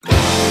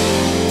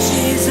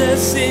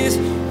Jesus is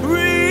real.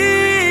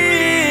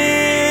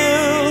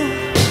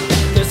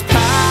 There's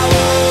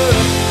power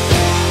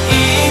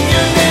in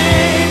your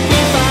name. We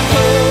find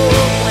hope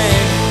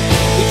when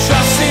we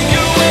trust in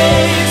your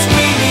ways.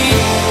 We need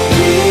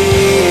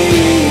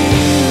real.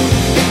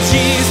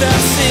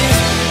 Jesus is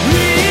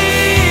real.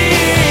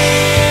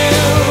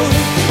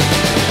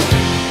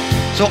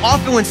 So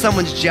often when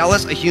someone's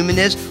jealous, a human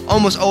is,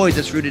 almost always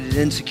it's rooted in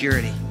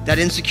insecurity. That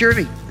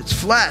insecurity, it's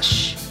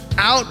flesh.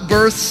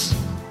 Outbursts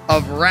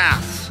of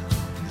wrath.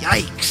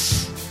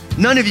 Yikes.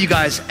 None of you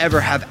guys ever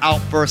have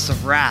outbursts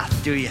of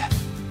wrath, do you?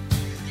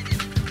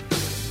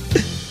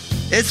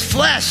 It's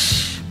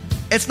flesh.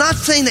 It's not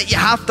saying that you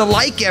have to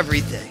like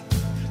everything.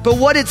 But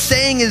what it's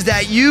saying is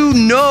that you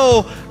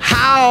know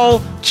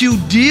how to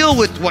deal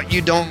with what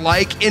you don't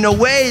like in a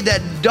way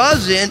that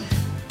doesn't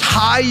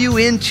tie you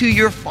into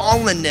your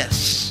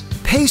fallenness.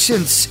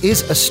 Patience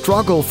is a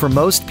struggle for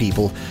most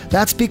people.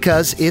 That's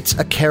because it's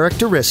a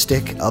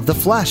characteristic of the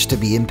flesh to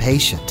be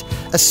impatient,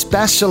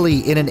 especially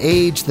in an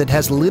age that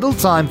has little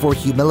time for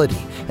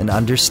humility and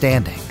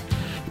understanding.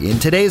 In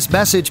today's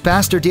message,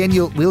 Pastor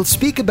Daniel will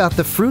speak about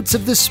the fruits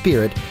of the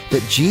Spirit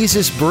that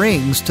Jesus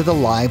brings to the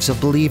lives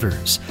of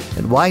believers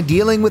and why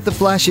dealing with the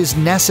flesh is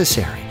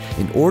necessary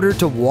in order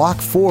to walk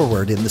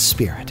forward in the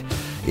Spirit.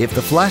 If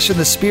the flesh and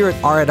the Spirit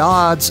are at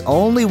odds,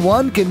 only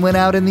one can win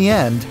out in the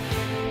end.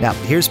 Now,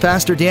 here's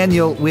Pastor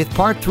Daniel with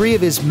part 3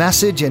 of his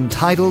message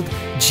entitled,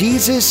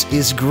 Jesus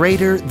is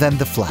Greater Than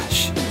the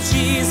Flesh.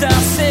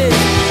 Jesus is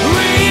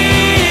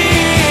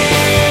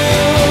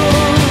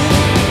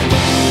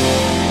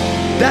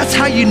That's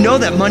how you know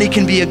that money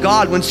can be a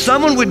god. When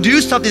someone would do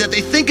something that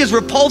they think is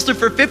repulsive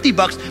for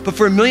 $50, but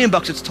for $1 million,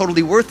 it's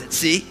totally worth it,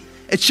 see?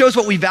 It shows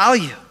what we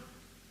value.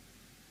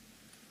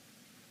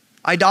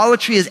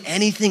 Idolatry is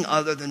anything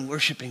other than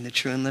worshiping the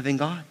true and living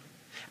God.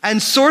 And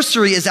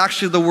sorcery is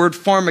actually the word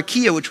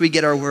pharmakia, which we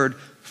get our word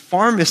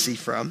pharmacy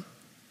from.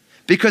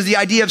 Because the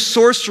idea of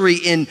sorcery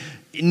in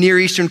Near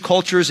Eastern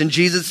cultures in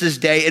Jesus'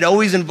 day, it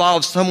always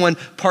involves someone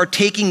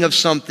partaking of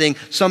something,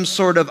 some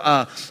sort of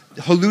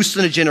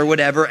hallucinogen or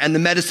whatever, and the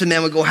medicine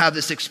man would go have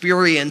this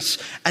experience,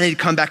 and they'd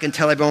come back and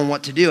tell everyone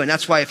what to do. And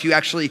that's why if you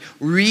actually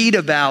read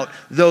about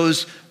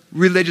those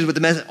religions with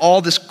the medicine,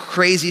 all this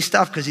crazy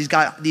stuff, because he's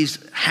got these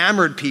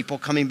hammered people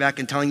coming back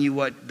and telling you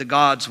what the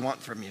gods want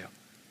from you.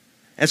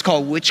 And it's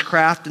called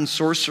witchcraft and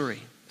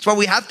sorcery. That's why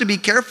we have to be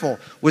careful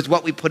with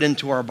what we put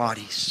into our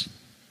bodies.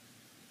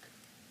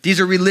 These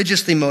are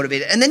religiously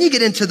motivated. And then you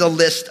get into the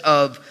list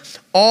of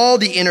all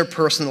the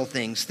interpersonal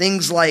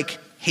things like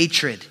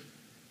hatred.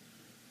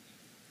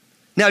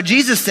 Now,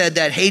 Jesus said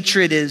that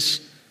hatred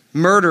is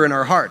murder in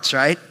our hearts,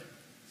 right?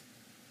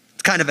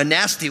 It's kind of a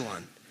nasty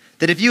one.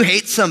 That if you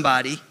hate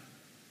somebody,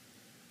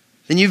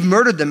 then you've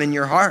murdered them in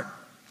your heart.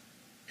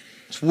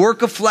 It's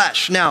work of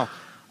flesh. Now,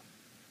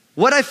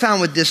 what I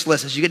found with this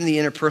list, as you get into the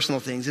interpersonal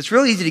things, it's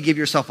really easy to give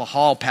yourself a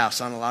hall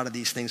pass on a lot of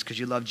these things because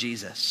you love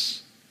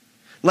Jesus.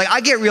 Like,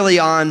 I get really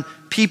on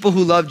people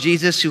who love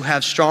Jesus who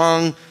have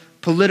strong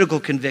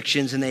political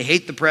convictions and they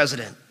hate the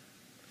president.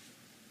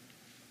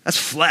 That's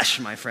flesh,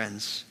 my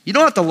friends. You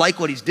don't have to like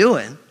what he's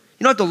doing. You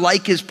don't have to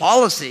like his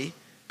policy,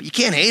 but you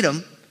can't hate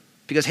him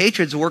because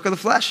hatred's a work of the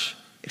flesh.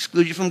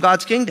 Exclude you from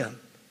God's kingdom.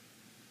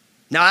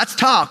 Now, that's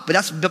talk, but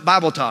that's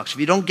Bible talk, so if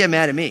you don't get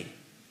mad at me.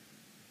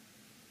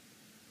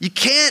 You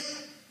can't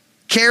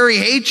carry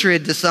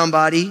hatred to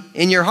somebody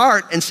in your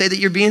heart and say that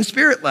you're being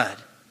Spirit-led.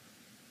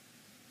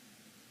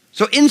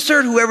 So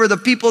insert whoever the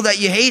people that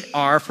you hate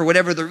are for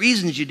whatever the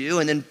reasons you do,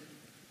 and then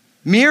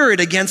mirror it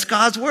against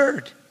God's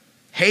word.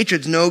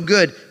 Hatred's no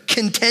good.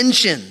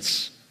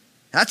 Contentions.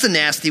 That's a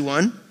nasty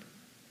one.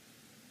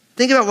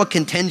 Think about what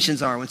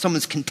contentions are when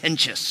someone's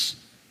contentious.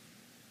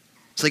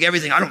 It's like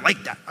everything, I don't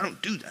like that. I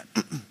don't do that.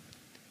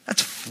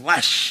 That's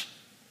flesh.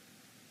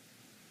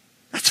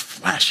 That's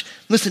flesh.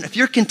 Listen, if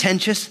you're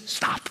contentious,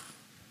 stop.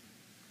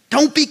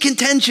 Don't be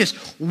contentious.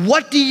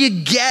 What do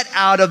you get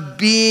out of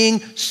being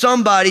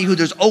somebody who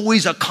there's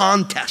always a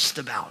contest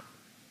about?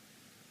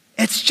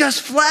 It's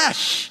just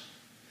flesh.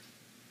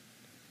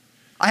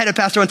 I had a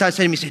pastor one time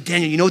say to me, he said,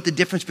 Daniel, you know what the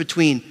difference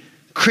between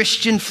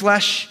Christian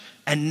flesh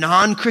and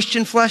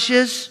non-Christian flesh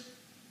is?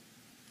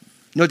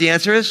 You know what the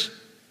answer is?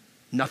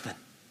 Nothing.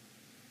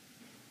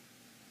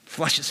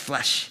 Flesh is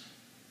flesh.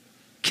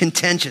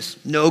 Contentious,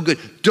 no good.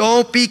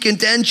 Don't be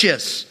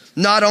contentious.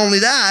 Not only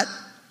that,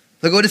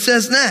 look what it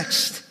says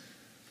next.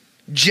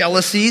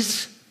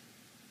 Jealousies.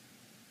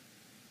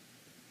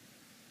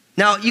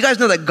 Now, you guys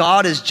know that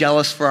God is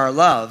jealous for our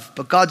love,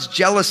 but God's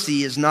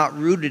jealousy is not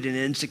rooted in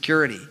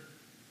insecurity.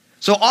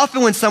 So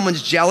often when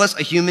someone's jealous,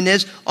 a human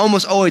is,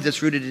 almost always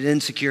it's rooted in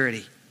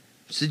insecurity.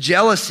 It's the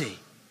jealousy,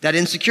 that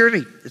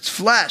insecurity. It's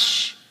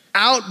flesh.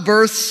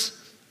 Outbursts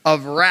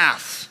of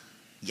wrath.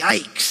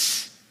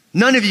 Yikes.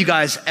 None of you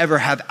guys ever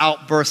have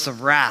outbursts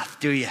of wrath,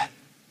 do you?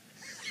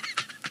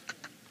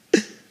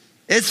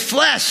 It's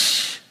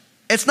flesh.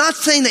 It's not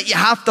saying that you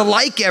have to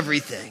like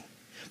everything.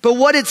 But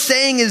what it's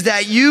saying is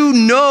that you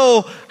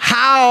know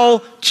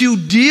how to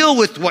deal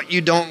with what you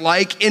don't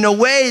like in a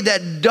way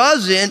that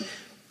doesn't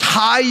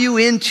tie you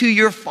into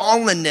your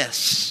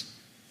fallenness.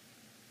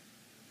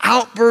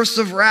 Outbursts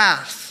of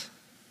wrath.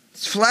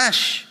 It's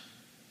flesh.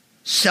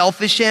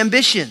 Selfish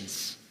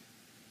ambitions.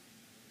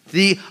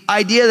 The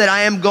idea that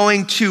I am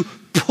going to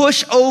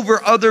push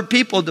over other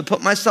people to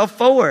put myself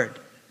forward.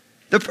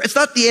 It's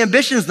not the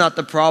ambition is not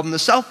the problem. The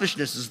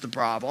selfishness is the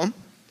problem.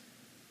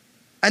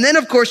 And then,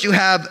 of course, you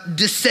have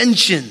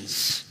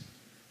dissensions.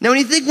 Now,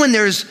 when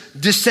there's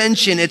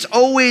dissension, it's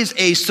always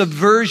a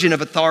subversion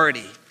of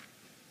authority.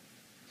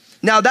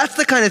 Now, that's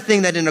the kind of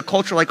thing that in a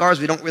culture like ours,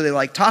 we don't really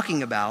like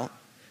talking about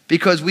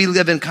because we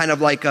live in kind of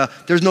like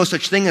there's no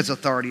such thing as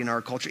authority in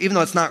our culture, even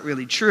though it's not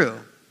really true.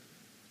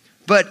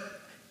 But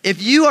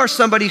if you are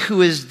somebody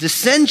who is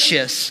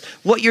dissentious,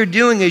 what you're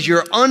doing is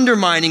you're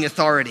undermining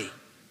authority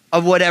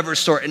of whatever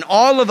sort. And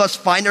all of us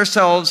find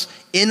ourselves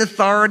in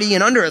authority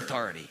and under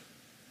authority.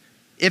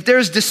 If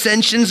there's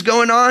dissensions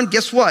going on,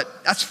 guess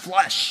what? That's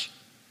flesh.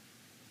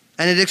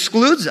 And it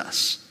excludes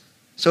us.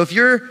 So if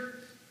you're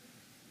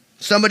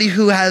somebody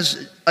who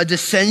has a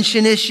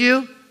dissension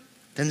issue,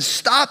 then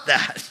stop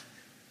that.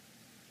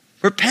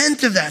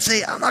 Repent of that.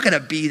 Say, I'm not going to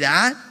be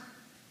that.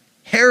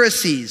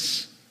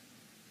 Heresies,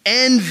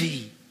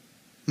 envy,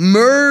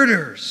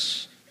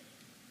 murders,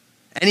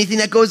 anything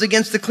that goes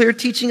against the clear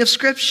teaching of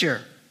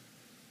Scripture.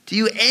 Do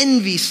you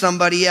envy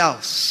somebody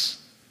else?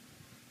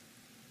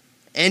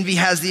 Envy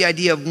has the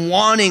idea of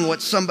wanting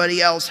what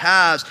somebody else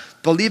has,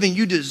 believing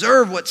you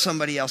deserve what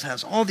somebody else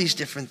has, all these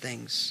different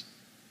things.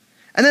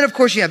 And then, of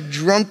course, you have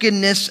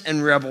drunkenness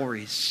and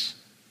revelries.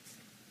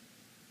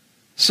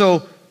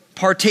 So,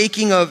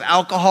 partaking of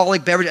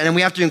alcoholic beverage, and then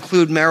we have to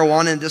include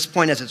marijuana at this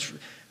point as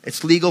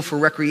it's legal for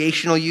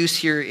recreational use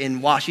here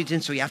in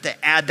Washington, so you have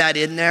to add that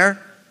in there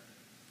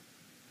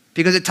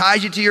because it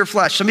ties you to your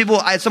flesh.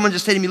 I had someone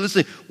just say to me,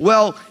 listen,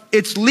 well,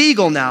 it's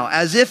legal now,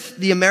 as if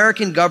the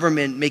American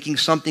government making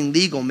something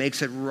legal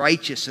makes it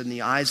righteous in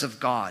the eyes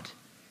of God.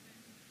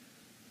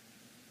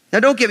 Now,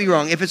 don't get me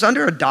wrong. If it's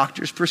under a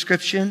doctor's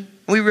prescription,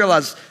 we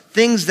realize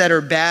things that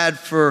are bad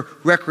for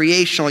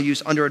recreational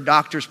use under a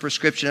doctor's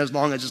prescription, as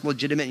long as it's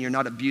legitimate and you're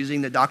not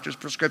abusing the doctor's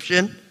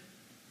prescription,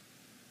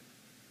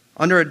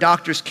 under a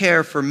doctor's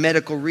care for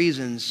medical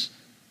reasons,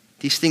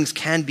 these things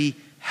can be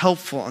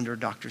helpful under a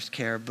doctor's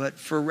care. But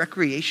for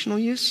recreational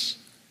use,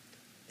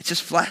 it's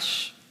just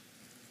flesh.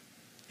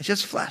 It's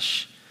just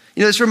flesh.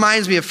 This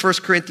reminds me of 1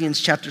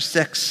 Corinthians chapter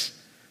 6,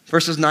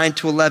 verses 9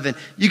 to 11.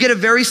 You get a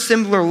very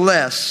similar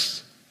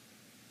list.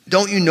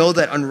 Don't you know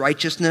that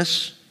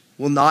unrighteousness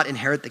will not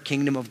inherit the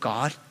kingdom of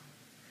God?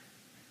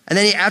 And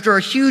then after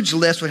a huge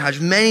list which has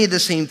many of the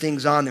same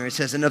things on there, it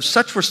says, and of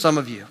such were some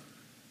of you.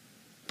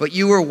 But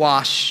you were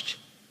washed,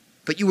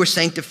 but you were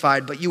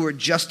sanctified, but you were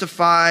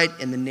justified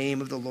in the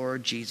name of the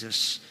Lord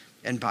Jesus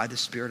and by the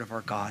Spirit of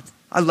our God.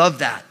 I love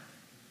that.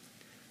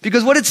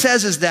 Because what it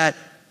says is that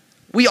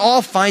we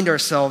all find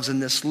ourselves in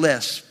this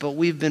list, but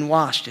we've been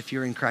washed if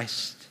you're in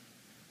Christ.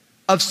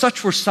 Of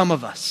such were some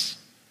of us.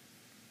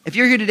 If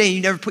you're here today and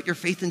you never put your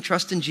faith and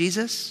trust in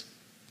Jesus,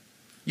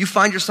 you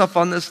find yourself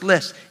on this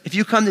list. If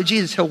you come to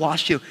Jesus, he'll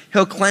wash you.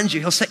 He'll cleanse you.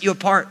 He'll set you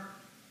apart.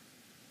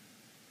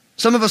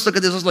 Some of us look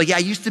at this as like, yeah, I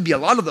used to be a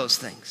lot of those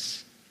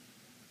things.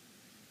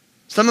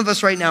 Some of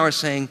us right now are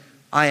saying,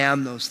 I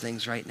am those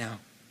things right now.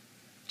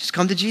 Just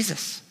come to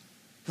Jesus.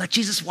 Let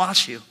Jesus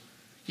wash you.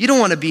 You don't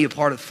want to be a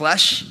part of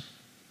flesh.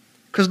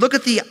 Because look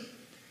at the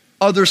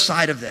other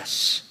side of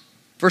this.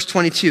 Verse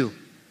 22.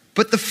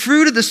 But the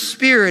fruit of the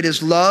Spirit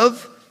is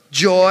love,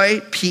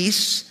 joy,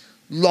 peace,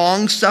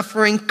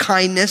 long-suffering,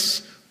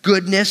 kindness,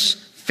 goodness,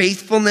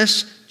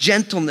 faithfulness,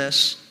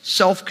 gentleness,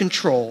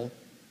 self-control.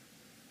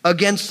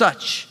 Against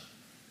such,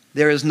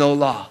 there is no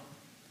law.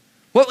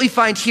 What we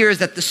find here is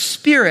that the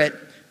Spirit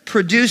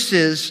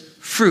produces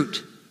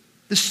fruit.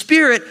 The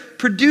Spirit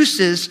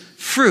produces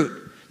fruit.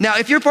 Now,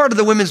 if you're part of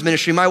the women's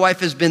ministry, my wife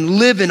has been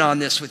living on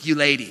this with you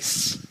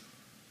ladies.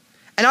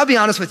 And I'll be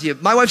honest with you,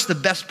 my wife's the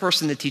best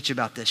person to teach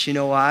about this. You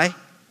know why?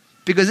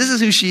 Because this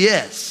is who she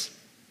is.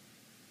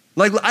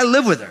 Like, I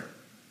live with her.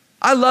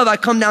 I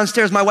come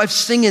downstairs, my wife's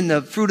singing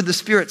the Fruit of the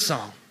Spirit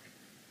song.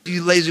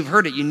 You ladies who've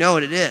heard it, you know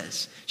what it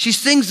is. She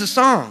sings the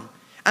song,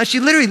 and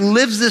she literally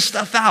lives this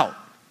stuff out.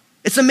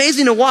 It's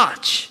amazing to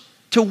watch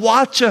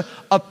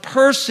a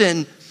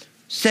person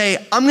say,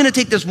 I'm going to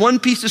take this one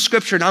piece of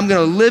scripture and I'm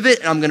going to live it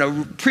and I'm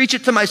going to preach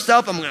it to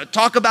myself, I'm going to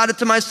talk about it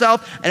to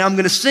myself, and I'm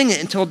going to sing it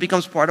until it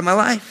becomes part of my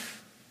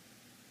life.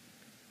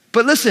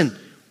 But listen,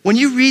 when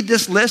you read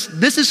this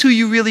list, this is who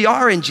you really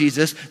are in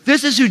Jesus.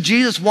 This is who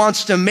Jesus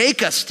wants to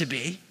make us to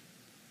be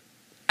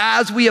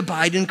as we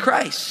abide in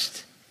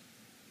Christ.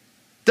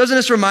 Doesn't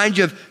this remind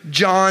you of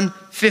John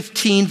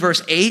 15,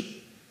 verse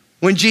 8?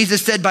 When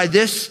Jesus said, by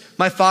this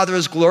my Father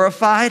is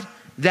glorified,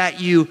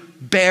 that you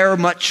bear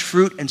much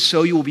fruit, and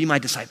so you will be my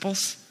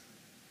disciples.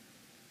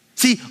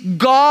 See,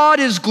 God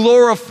is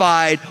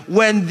glorified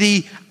when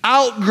the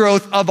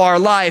outgrowth of our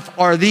life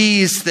are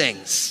these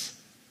things.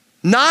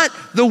 Not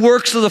the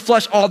works of the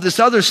flesh, all this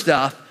other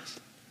stuff,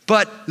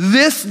 but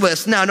this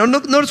list. Now,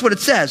 notice what it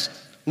says.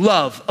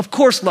 Love. Of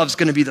course, love's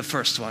going to be the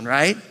first one,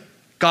 right?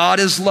 God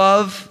is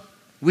love.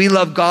 We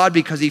love God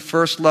because he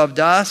first loved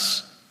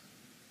us.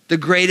 The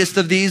greatest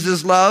of these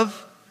is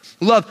love.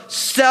 Love,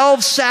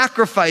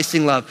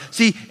 self-sacrificing love.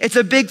 See, it's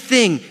a big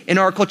thing in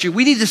our culture.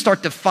 We need to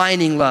start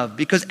defining love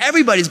because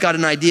everybody's got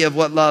an idea of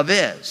what love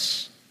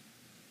is.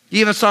 You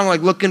have a song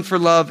like Looking for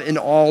Love in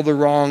All the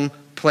Wrong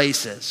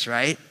Places,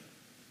 right?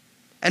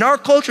 And our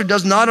culture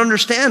does not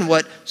understand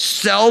what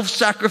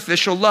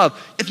self-sacrificial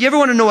love. If you ever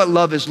want to know what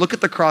love is, look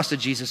at the cross of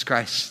Jesus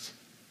Christ.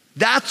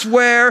 That's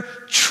where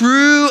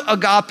true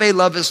agape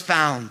love is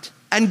found.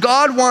 And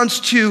God wants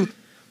to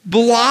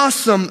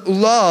blossom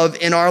love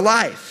in our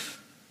life.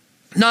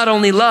 Not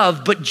only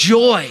love, but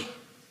joy.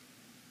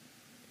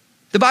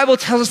 The Bible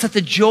tells us that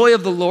the joy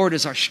of the Lord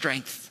is our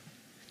strength.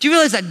 Do you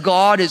realize that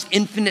God is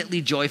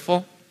infinitely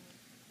joyful?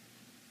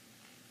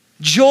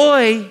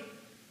 Joy,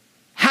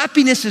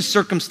 happiness is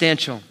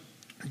circumstantial.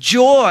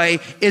 Joy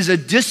is a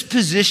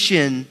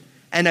disposition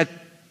and a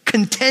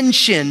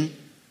contention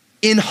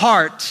in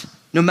heart,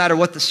 no matter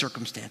what the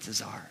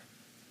circumstances are.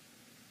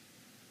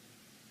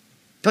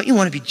 Don't you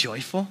want to be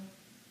joyful?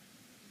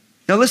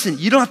 Now listen,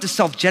 you don't have to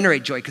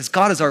self-generate joy because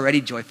God is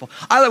already joyful.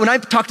 When I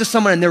talk to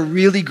someone and they're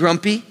really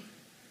grumpy,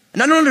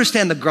 and I don't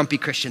understand the grumpy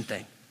Christian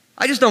thing.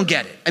 I just don't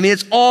get it. I mean,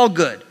 it's all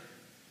good.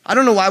 I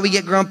don't know why we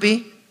get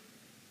grumpy,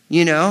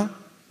 you know?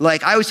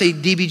 Like I always say,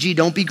 DBG,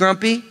 don't be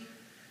grumpy.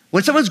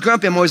 When someone's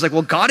grumpy, I'm always like,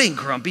 well, God ain't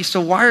grumpy,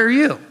 so why are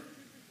you?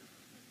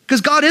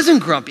 Because God isn't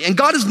grumpy, and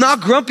God is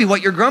not grumpy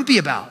what you're grumpy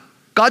about.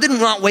 God didn't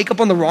not wake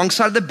up on the wrong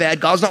side of the bed.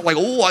 God's not like,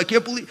 oh, I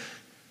can't believe.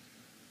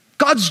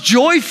 God's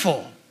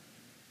joyful.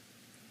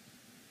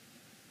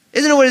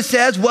 Isn't it what it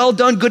says? Well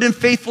done, good and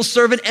faithful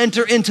servant.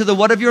 Enter into the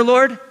what of your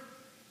Lord?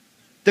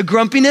 The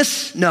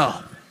grumpiness?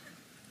 No.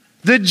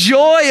 The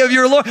joy of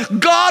your Lord.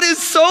 God is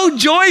so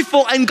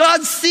joyful, and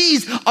God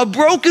sees a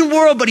broken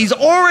world, but he's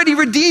already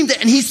redeemed it,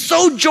 and he's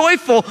so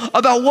joyful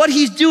about what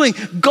he's doing.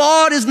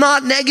 God is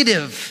not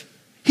negative.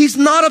 He's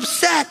not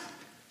upset.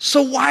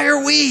 So why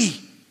are we?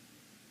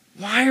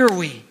 Why are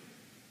we?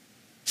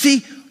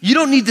 See, you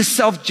don't need to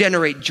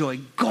self-generate joy.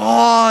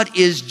 God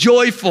is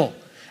joyful.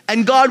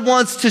 And God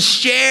wants to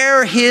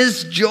share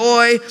his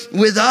joy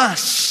with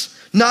us.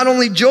 Not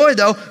only joy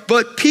though,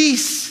 but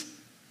peace.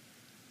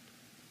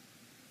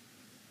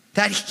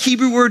 That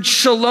Hebrew word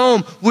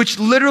shalom, which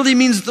literally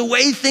means the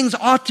way things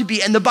ought to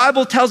be. And the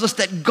Bible tells us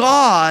that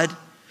God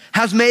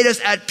has made us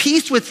at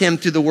peace with him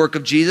through the work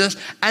of Jesus.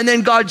 And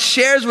then God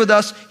shares with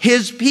us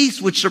his peace,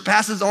 which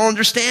surpasses all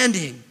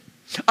understanding.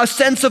 A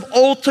sense of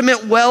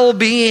ultimate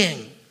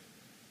well-being.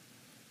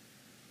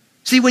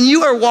 See, when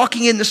you are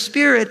walking in the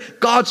Spirit,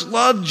 God's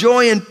love,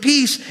 joy, and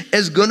peace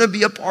is going to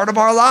be a part of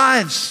our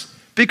lives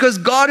because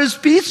God is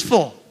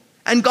peaceful.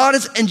 And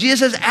Jesus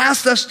has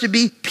asked us to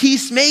be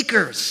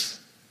peacemakers.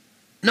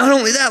 Not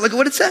only that, look at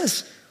what it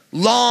says.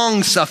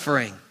 Long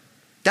suffering.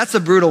 That's a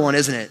brutal one,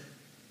 isn't it?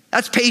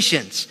 That's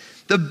patience.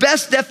 The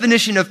best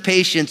definition of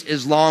patience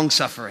is long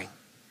suffering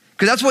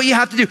because that's what you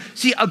have to do.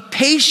 See, a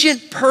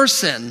patient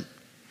person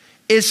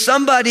is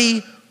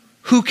somebody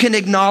who can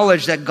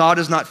acknowledge that God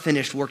is not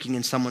finished working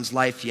in someone's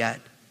life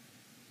yet.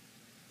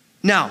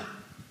 Now,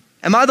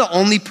 am I the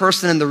only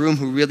person in the room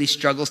who really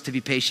struggles to be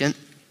patient?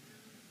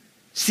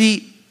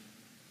 See,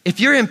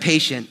 if you're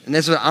impatient, and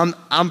this is what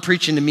I'm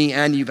preaching to me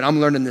and you, but I'm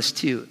learning this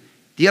too,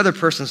 the other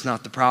person's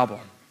not the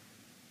problem.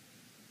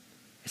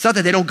 It's not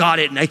that they don't got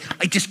it and I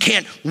just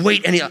can't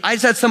wait. I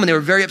just had someone, they were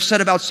very upset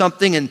about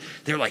something and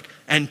they're like,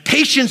 and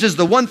patience is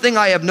the one thing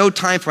I have no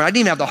time for. And I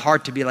didn't even have the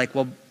heart to be like,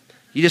 well,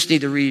 you just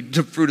need to read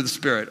the fruit of the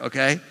Spirit,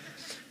 okay?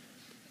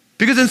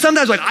 Because then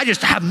sometimes like, I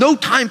just have no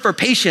time for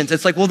patience.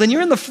 It's like, well, then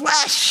you're in the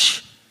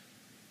flesh.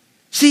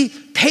 See,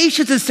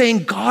 patience is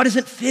saying God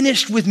isn't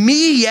finished with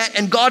me yet,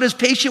 and God is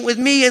patient with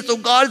me, and so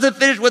God isn't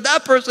finished with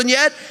that person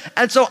yet,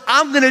 and so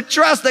I'm going to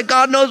trust that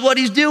God knows what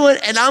he's doing,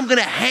 and I'm going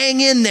to hang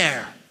in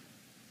there.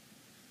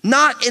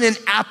 Not in an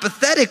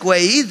apathetic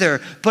way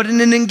either, but in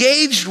an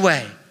engaged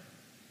way.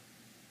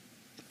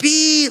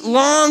 Be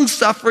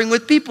long-suffering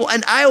with people.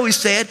 And I always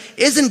say it,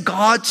 isn't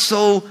God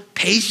so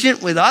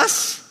patient with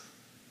us?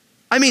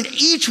 I mean,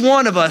 each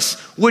one of us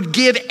would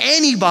give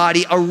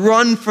anybody a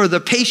run for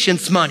the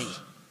patience money.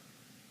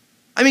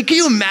 I mean, can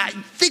you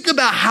imagine? Think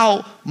about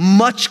how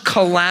much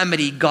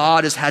calamity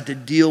God has had to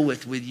deal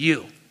with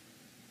you.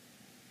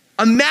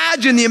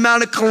 Imagine the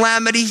amount of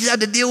calamity he's had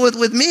to deal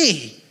with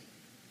me.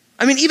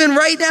 I mean, even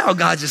right now,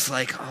 God's just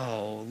like,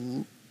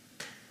 oh,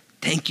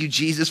 thank you,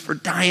 Jesus, for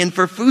dying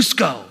for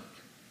Fusco.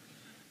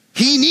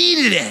 He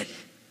needed it.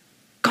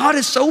 God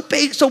is so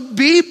patient. So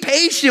be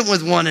patient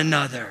with one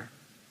another.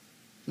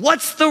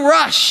 What's the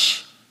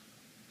rush?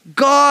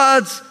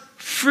 God's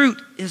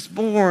fruit is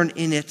born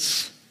in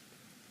its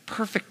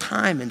perfect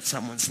time in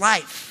someone's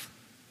life.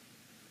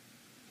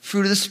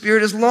 Fruit of the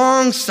Spirit is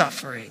long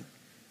suffering.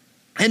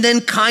 And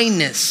then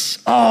kindness.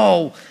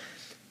 Oh,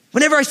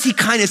 whenever I see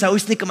kindness, I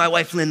always think of my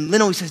wife, Lynn.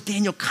 Lynn always says,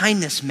 Daniel,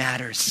 kindness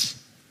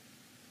matters.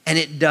 And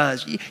it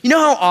does. You know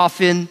how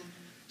often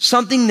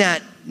something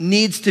that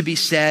needs to be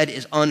said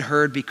is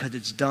unheard because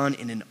it's done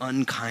in an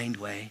unkind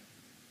way?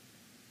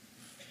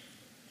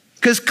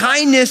 Because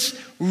kindness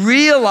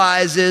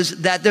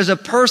realizes that there's a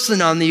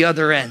person on the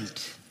other end.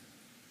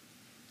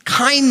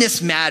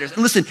 Kindness matters.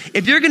 And listen,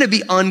 if you're going to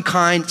be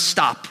unkind,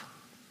 stop.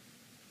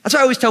 That's why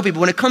I always tell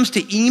people when it comes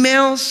to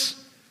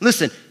emails,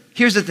 listen,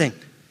 here's the thing.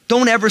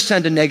 Don't ever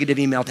send a negative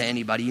email to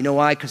anybody. You know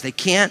why? Because they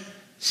can't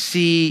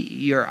see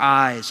your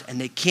eyes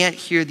and they can't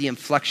hear the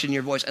inflection in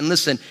your voice. And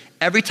listen,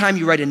 every time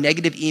you write a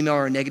negative email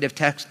or a negative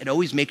text, it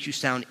always makes you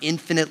sound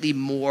infinitely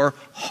more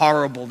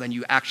horrible than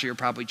you actually are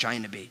probably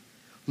trying to be.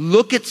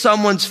 Look at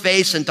someone's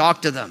face and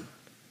talk to them.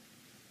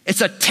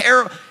 It's a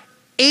terrible,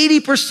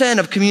 80%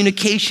 of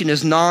communication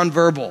is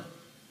nonverbal.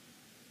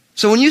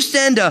 So when you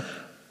send a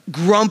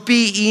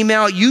grumpy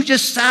email, you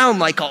just sound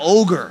like an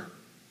ogre.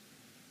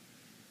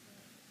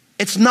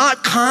 It's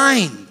not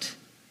kind.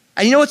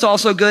 And you know what's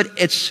also good?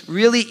 It's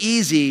really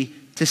easy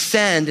to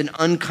send an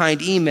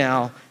unkind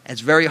email.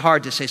 It's very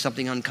hard to say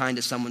something unkind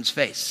to someone's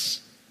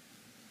face.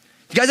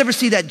 You guys ever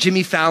see that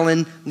Jimmy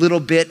Fallon little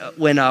bit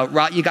when,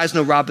 you guys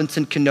know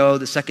Robinson Cano,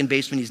 the second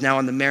baseman, he's now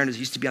on the Mariners, he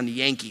used to be on the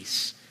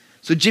Yankees.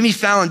 So Jimmy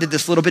Fallon did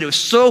this little bit. It was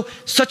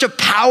such a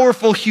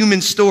powerful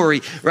human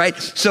story, right?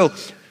 So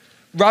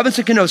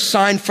Robinson Cano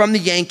signed from the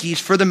Yankees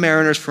for the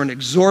Mariners for an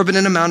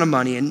exorbitant amount of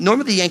money. And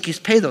normally the Yankees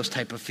pay those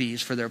type of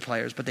fees for their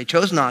players, but they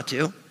chose not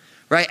to,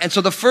 right? And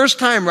so the first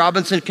time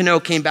Robinson Cano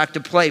came back to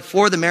play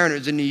for the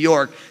Mariners in New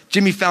York,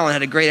 Jimmy Fallon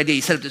had a great idea.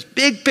 He set up this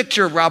big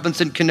picture of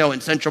Robinson Cano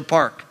in Central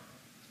Park,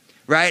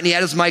 right? And he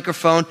had his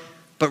microphone,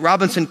 but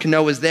Robinson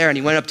Cano was there and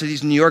he went up to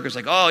these New Yorkers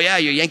like, oh yeah,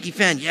 you're a Yankee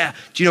fan? Yeah.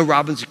 Do you know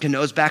Robinson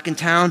Cano's back in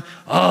town?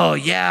 Oh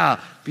yeah.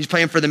 He's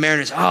playing for the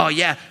Mariners. Oh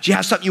yeah. Do you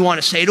have something you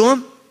want to say to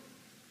him?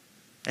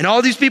 And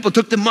all these people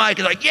took the mic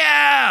and like,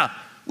 yeah,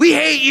 we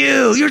hate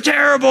you. You're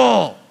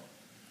terrible.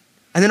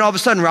 And then all of a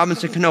sudden,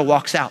 Robinson Cano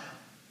walks out.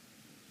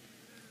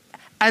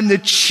 And the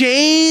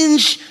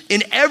change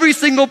in every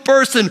single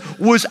person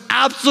was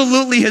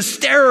absolutely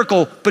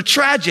hysterical, but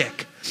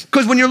tragic.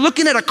 Because when you're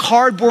looking at a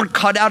cardboard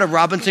cutout of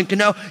Robinson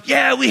Cano,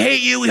 yeah, we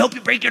hate you. We hope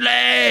you break your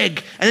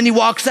leg. And then he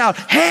walks out.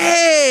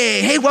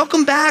 Hey,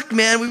 welcome back,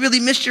 man. We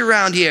really missed you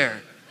around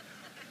here.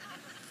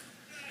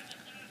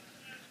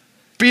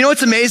 But you know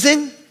what's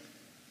amazing?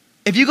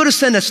 If you go to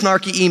send a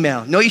snarky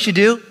email, you know what you should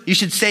do? You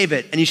should save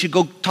it and you should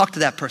go talk to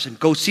that person.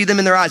 Go see them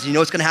in their eyes. And you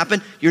know what's going to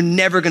happen? You're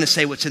never going to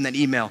say what's in that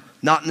email.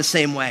 Not in the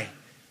same way.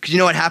 Because you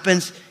know what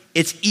happens?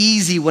 It's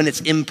easy when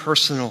it's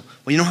impersonal,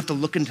 when you don't have to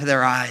look into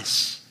their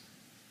eyes.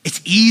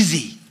 It's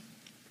easy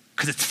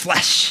because it's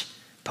flesh.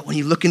 But when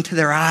you look into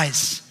their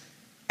eyes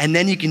and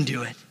then you can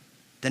do it,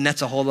 then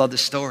that's a whole other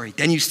story.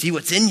 Then you see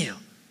what's in you.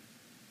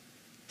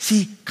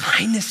 See,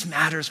 kindness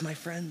matters, my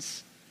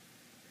friends.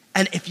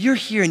 And if you're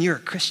here and you're a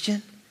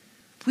Christian,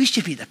 we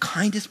should be the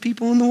kindest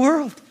people in the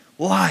world.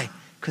 Why?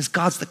 Because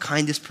God's the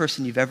kindest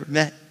person you've ever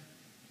met.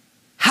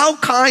 How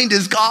kind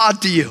is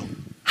God to you?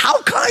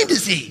 How kind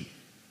is he?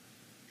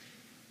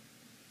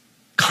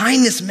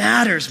 Kindness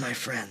matters, my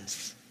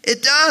friends.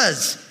 It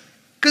does.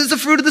 Because it's the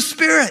fruit of the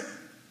Spirit.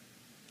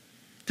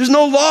 There's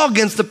no law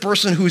against the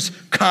person who's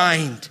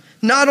kind.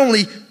 Not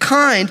only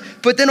kind,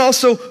 but then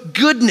also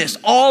goodness.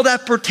 All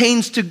that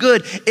pertains to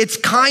good. It's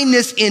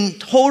kindness in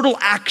total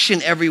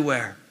action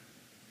everywhere.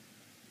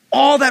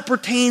 All that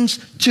pertains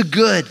to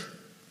good.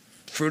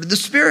 Fruit of the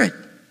Spirit.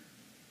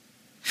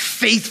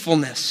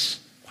 Faithfulness.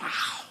 Wow.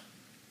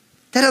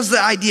 That has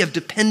the idea of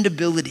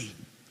dependability.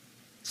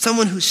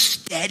 Someone who's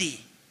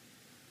steady.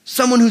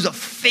 Someone who's a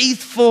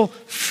faithful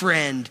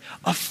friend.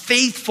 A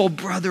faithful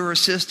brother or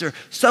sister.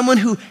 Someone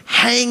who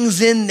hangs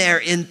in there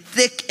in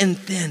thick and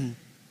thin.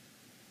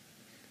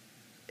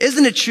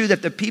 Isn't it true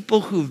that the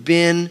people who've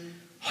been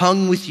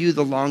hung with you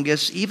the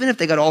longest, even if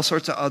they got all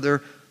sorts of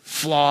other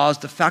flaws,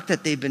 the fact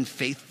that they've been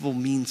faithful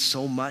means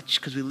so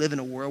much because we live in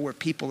a world where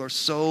people are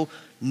so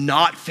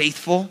not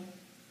faithful.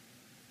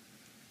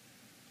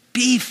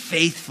 Be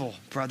faithful,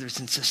 brothers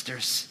and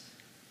sisters.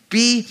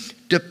 Be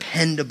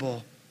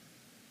dependable.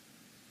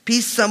 Be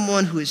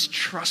someone who is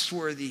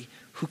trustworthy,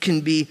 who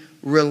can be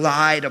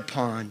relied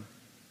upon.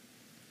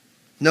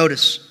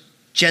 Notice,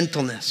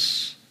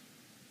 gentleness.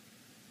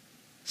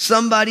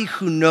 Somebody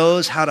who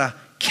knows how to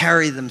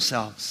carry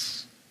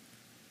themselves.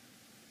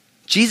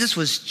 Jesus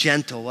was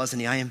gentle,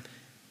 wasn't he? I am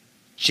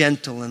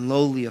gentle and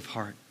lowly of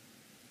heart.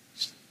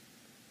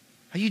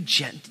 Are you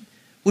gentle?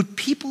 Would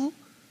people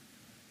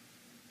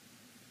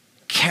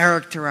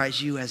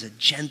characterize you as a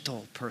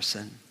gentle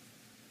person?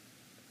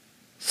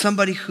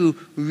 Somebody who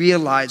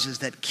realizes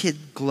that kid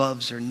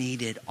gloves are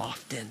needed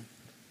often.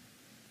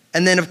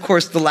 And then, of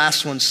course, the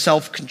last one,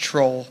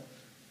 self-control.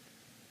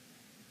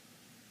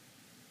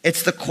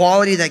 It's the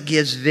quality that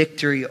gives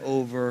victory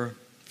over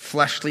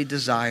fleshly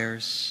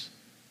desires.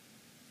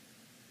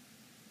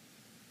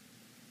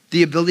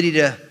 The ability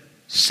to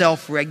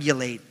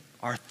self-regulate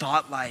our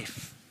thought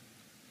life,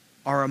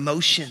 our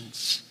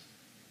emotions.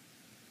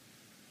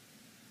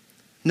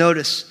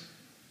 Notice,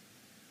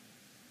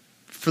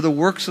 for the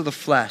works of the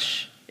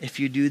flesh, if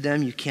you do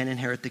them, you can't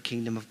inherit the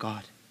kingdom of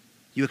God.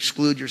 You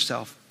exclude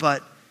yourself.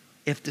 But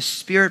if the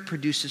Spirit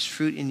produces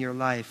fruit in your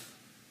life,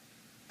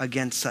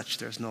 against such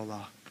there's no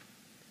law.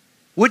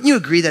 Wouldn't you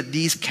agree that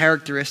these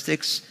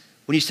characteristics,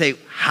 when you say,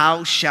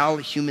 how shall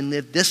a human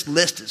live? This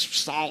list is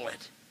solid.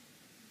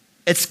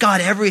 It's got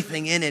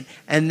everything in it.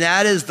 And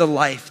that is the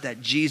life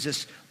that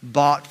Jesus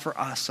bought for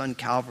us on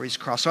Calvary's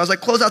cross. So as I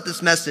close out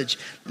this message,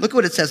 look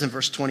what it says in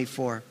verse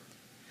 24.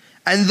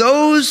 And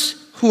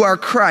those who are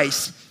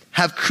Christ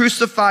have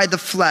crucified the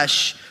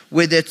flesh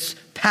with its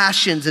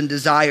passions and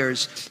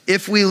desires.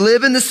 If we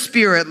live in the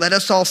Spirit, let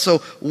us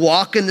also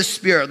walk in the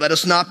Spirit. Let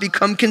us not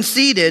become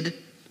conceited,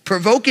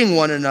 provoking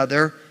one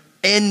another,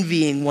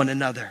 envying one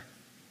another.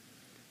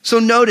 So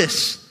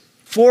notice,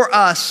 for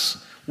us,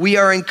 we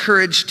are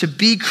encouraged to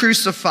be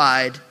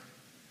crucified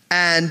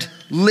and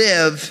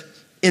live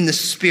in the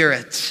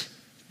Spirit.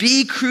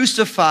 Be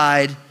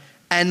crucified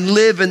and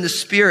live in the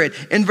Spirit.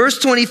 In verse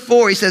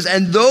 24, he says,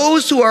 and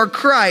those who are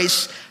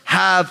Christ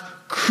have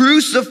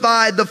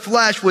crucified the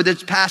flesh with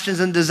its passions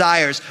and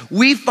desires.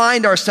 We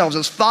find ourselves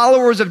as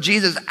followers of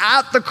Jesus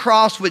at the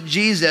cross with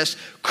Jesus,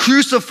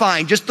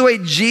 crucifying, just the way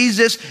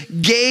Jesus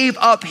gave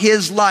up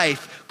his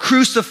life,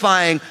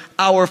 crucifying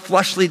our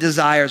fleshly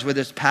desires with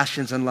its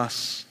passions and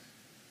lusts.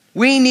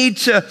 We need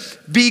to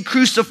be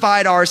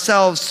crucified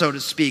ourselves, so to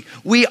speak.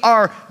 We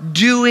are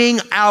doing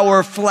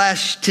our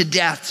flesh to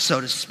death, so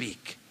to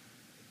speak.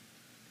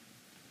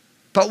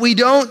 But we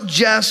don't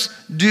just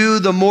do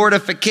the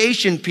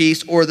mortification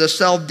piece or the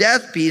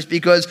self-death piece,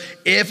 because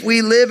if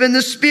we live in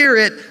the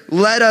Spirit,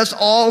 let us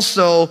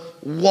also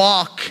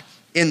walk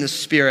in the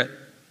Spirit.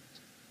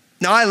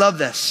 Now, I love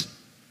this.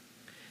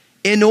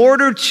 In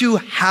order to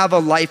have a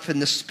life in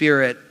the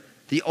Spirit,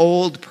 the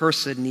old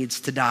person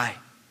needs to die.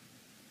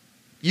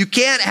 You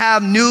can't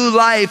have new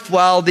life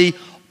while the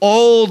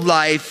old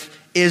life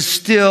is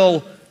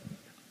still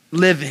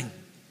living.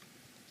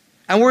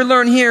 And we're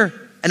learning here,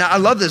 and I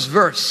love this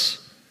verse.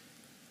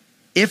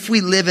 If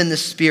we live in the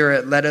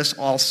Spirit, let us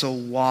also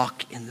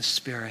walk in the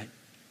Spirit.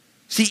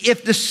 See,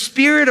 if the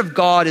Spirit of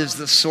God is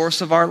the source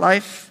of our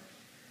life,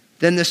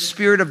 then the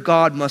Spirit of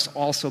God must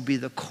also be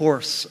the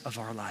course of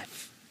our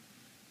life.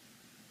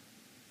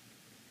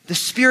 The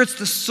Spirit's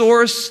the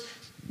source,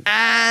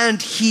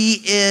 and he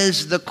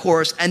is the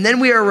course. And then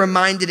we are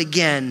reminded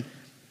again,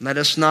 let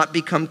us not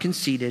become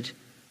conceited,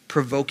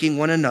 provoking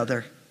one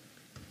another,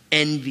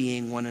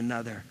 envying one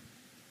another.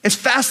 It's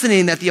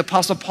fascinating that the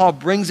Apostle Paul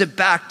brings it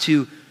back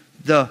to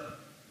the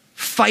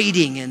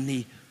fighting and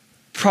the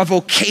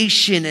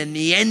provocation and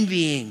the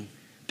envying.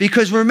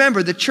 Because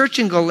remember, the church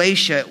in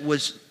Galatia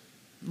was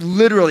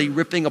literally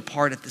ripping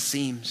apart at the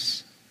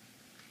seams.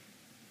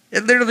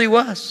 It literally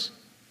was.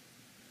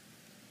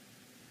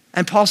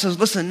 And Paul says,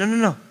 listen,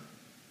 no.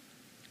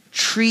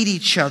 Treat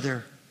each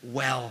other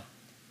well.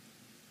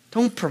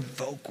 Don't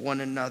provoke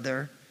one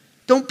another.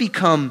 Don't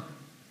become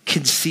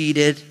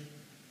conceited.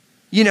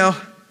 You know,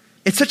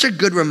 it's such a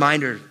good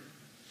reminder,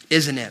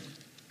 isn't it?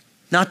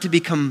 Not to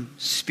become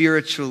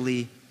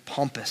spiritually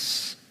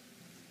pompous.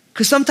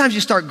 Because sometimes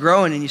you start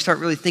growing and you start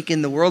really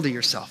thinking the world of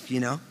yourself, you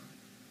know?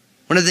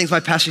 One of the things my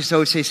pastor used to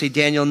always say,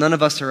 Daniel, none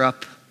of us are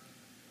up.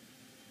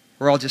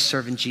 We're all just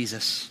serving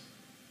Jesus.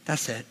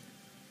 That's it.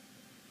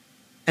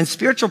 And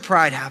spiritual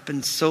pride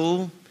happens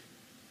so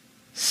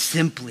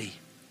simply.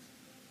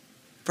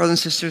 Brothers and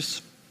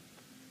sisters,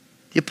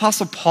 the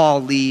Apostle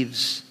Paul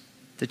leaves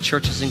the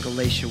churches in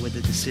Galatia with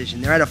a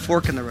decision. They're at a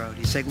fork in the road.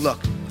 He's saying,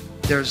 look,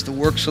 there's the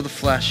works of the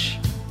flesh,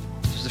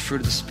 there's the fruit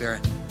of the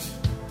Spirit.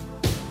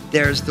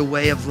 There's the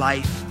way of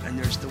life, and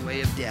there's the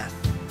way of death.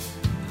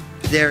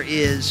 There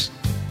is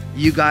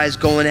you guys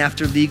going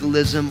after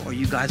legalism or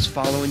you guys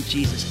following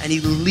Jesus. And he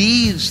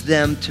leaves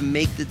them to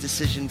make the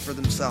decision for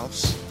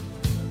themselves.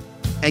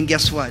 And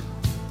guess what?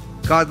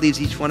 God leaves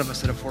each one of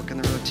us at a fork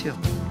in the road too.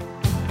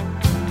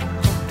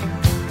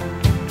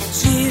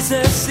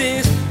 Jesus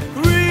is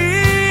real.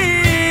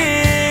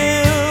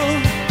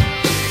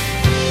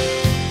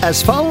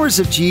 As followers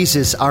of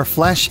Jesus, our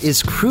flesh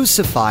is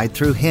crucified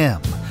through him.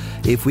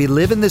 If we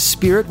live in the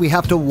Spirit, we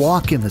have to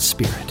walk in the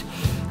Spirit.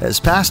 As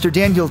Pastor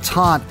Daniel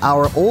taught,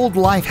 our old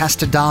life has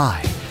to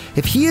die.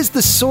 If he is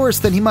the source,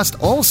 then he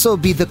must also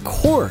be the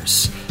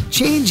course,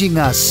 changing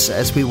us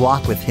as we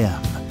walk with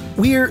him.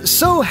 We're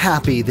so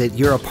happy that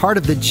you're a part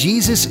of the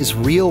Jesus is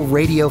Real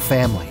radio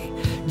family.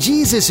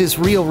 Jesus is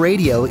Real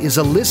Radio is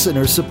a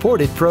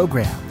listener-supported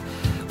program.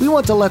 We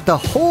want to let the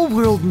whole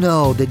world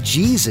know that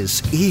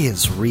Jesus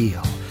is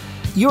real.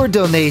 Your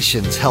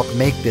donations help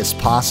make this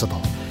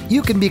possible.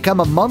 You can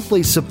become a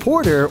monthly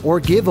supporter or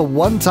give a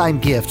one-time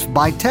gift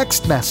by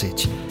text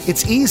message.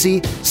 It's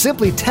easy.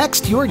 Simply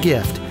text your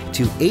gift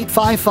to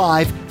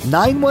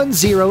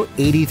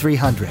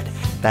 855-910-8300.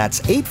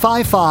 That's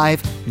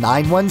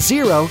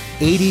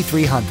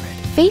 855-910-8300.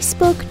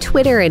 Facebook,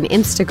 Twitter, and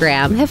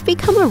Instagram have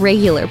become a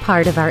regular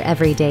part of our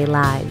everyday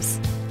lives.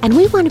 And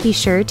we want to be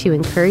sure to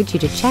encourage you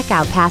to check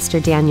out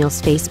Pastor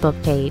Daniel's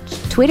Facebook page,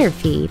 Twitter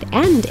feed,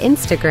 and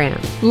Instagram.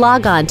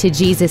 Log on to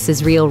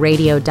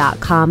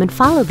JesusIsRealRadio.com and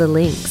follow the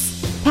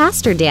links.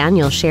 Pastor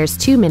Daniel shares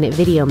 2-minute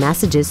video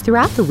messages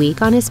throughout the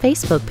week on his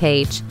Facebook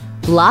page.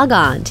 Log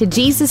on to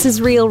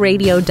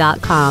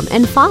JesusIsRealRadio.com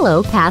and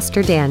follow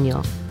Pastor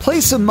Daniel.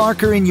 Place a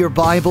marker in your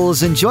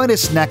Bibles and join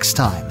us next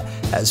time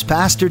as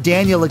Pastor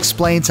Daniel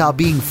explains how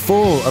being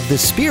full of the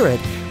Spirit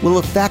will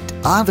affect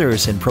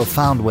others in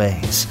profound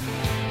ways.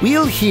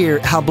 We'll hear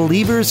how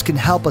believers can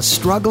help a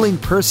struggling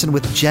person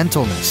with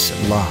gentleness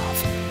and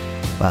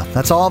love. Well,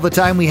 that's all the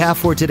time we have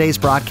for today's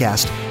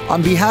broadcast.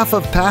 On behalf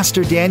of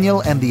Pastor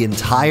Daniel and the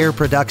entire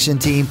production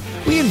team,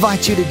 we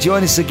invite you to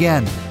join us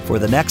again for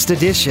the next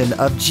edition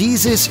of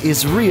Jesus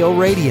is Real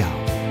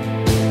Radio.